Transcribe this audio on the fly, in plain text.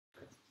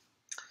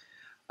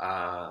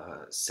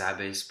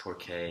¿Sabes por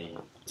qué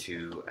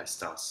tú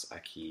estás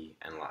aquí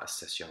en la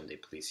estación de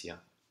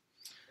policía?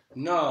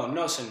 No,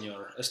 no,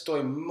 señor.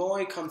 Estoy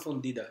muy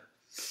confundida.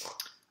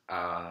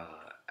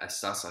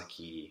 Estás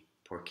aquí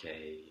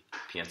porque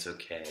pienso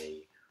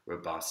que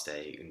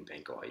robaste un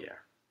banco ayer.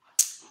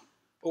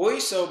 Oí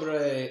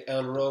sobre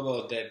el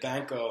robo de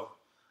banco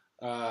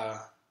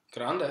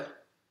grande.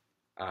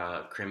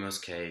 Creemos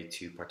que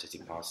tú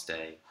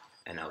participaste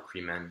en el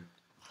crimen.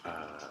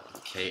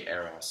 ¿Qué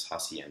eras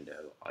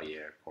haciendo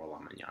ayer por la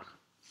mañana?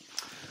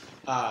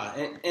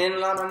 En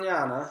la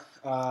mañana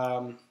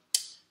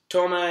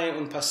tomé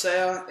un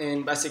paseo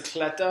en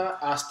bicicleta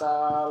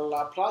hasta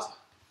la plaza.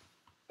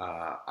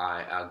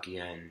 ¿Hay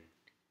alguien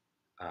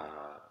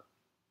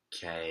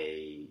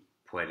que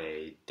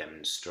puede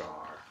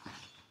demostrar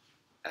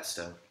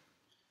esto?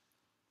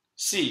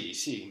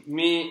 Sí.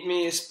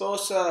 Mi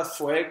esposa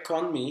fue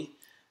conmigo.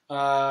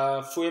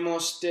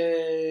 Fuimos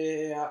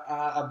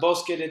a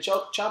bosque de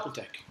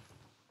Chapultepec.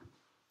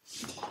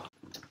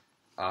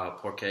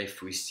 ¿Por qué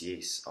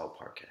fuisteis al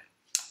parque?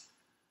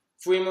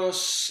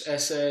 Fuimos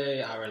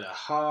a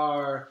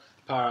relajar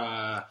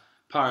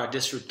para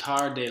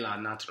disfrutar de la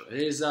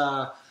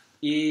naturaleza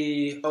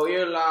y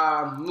oír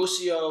la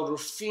música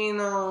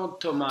Rufino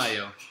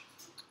Tomayo.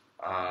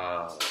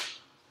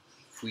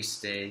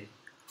 ¿Fuiste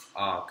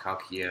a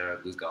cualquier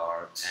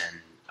lugar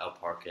en el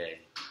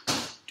parque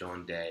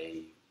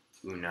donde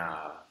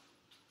una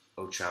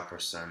otra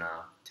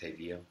persona te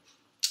vio?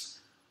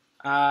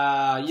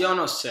 Yo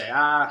no sé.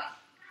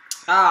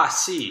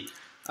 Sí.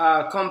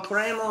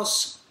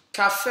 Compramos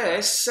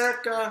café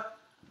cerca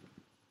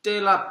de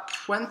la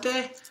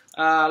puente.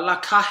 La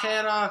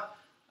cajera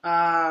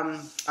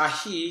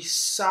allí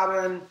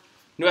saben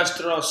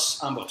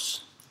nuestros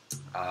ambos.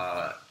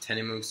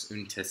 Tenemos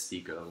un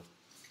testigo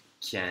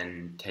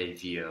quien te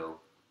vio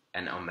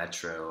en el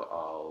metro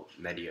al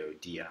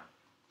mediodía.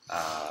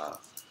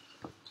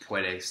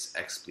 ¿Puedes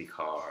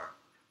explicar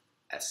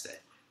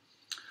este?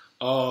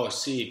 Oh,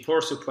 sí,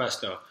 por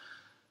supuesto.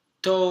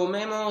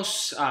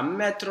 Tomemos a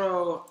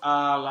metro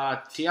a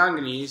la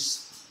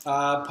Tianguis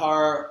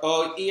para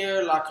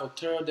oír la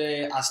cultura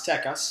de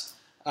aztecas.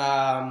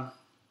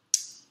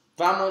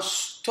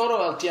 Vamos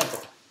todo el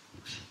tiempo.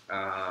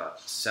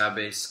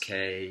 ¿Sabes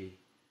que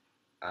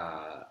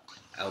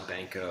el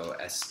banco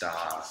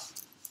está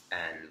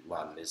en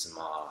la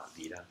misma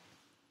vida?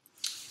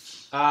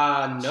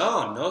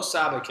 No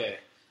sabe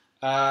que.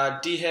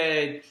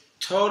 Dije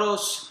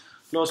todos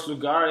los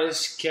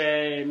lugares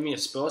que mi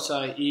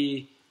esposa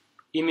y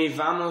me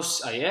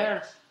vamos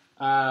ayer.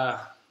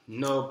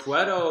 No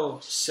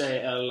puedo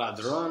ser el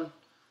ladrón.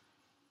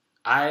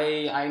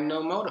 Hay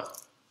no modo.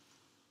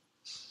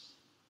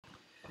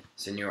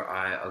 Señor,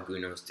 hay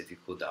algunas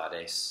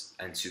dificultades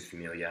en su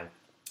familia.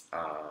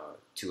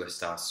 Tú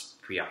estás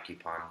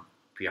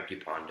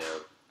preocupando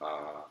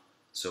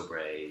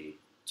sobre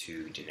tu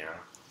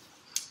dinero.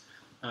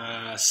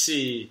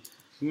 Sí,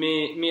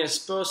 mi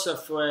esposa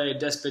fue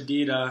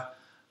despedida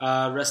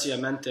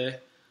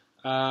recientemente,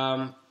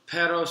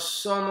 pero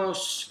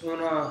somos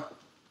una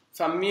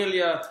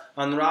familia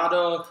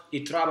honrada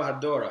y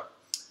trabajadora.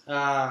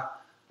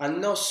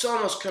 No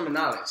somos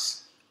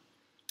criminales.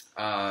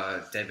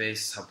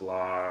 Debes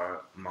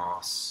hablar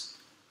más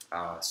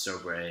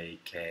sobre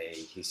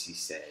qué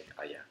hiciste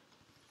ayer.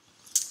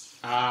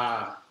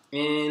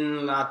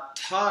 En la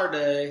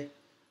tarde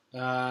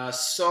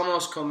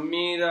somos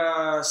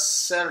comida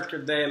cerca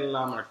de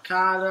la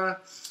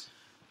mercada.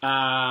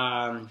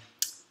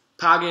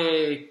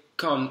 Pagué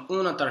con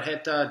una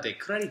tarjeta de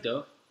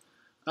crédito.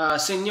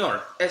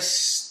 Señor,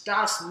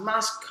 estás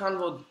más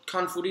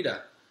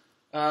confundida.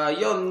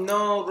 Yo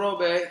no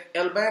robé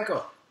el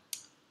banco.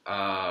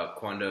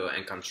 Cuando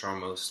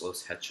encontramos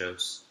los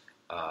hechos,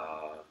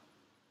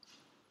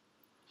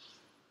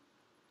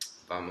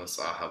 vamos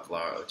a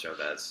hablar otra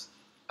vez.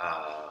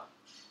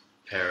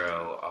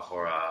 Pero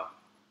ahora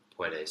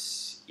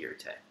puedes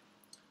irte.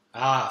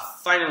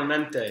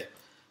 Finalmente.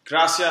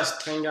 Gracias,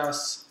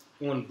 tengas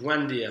un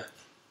buen día.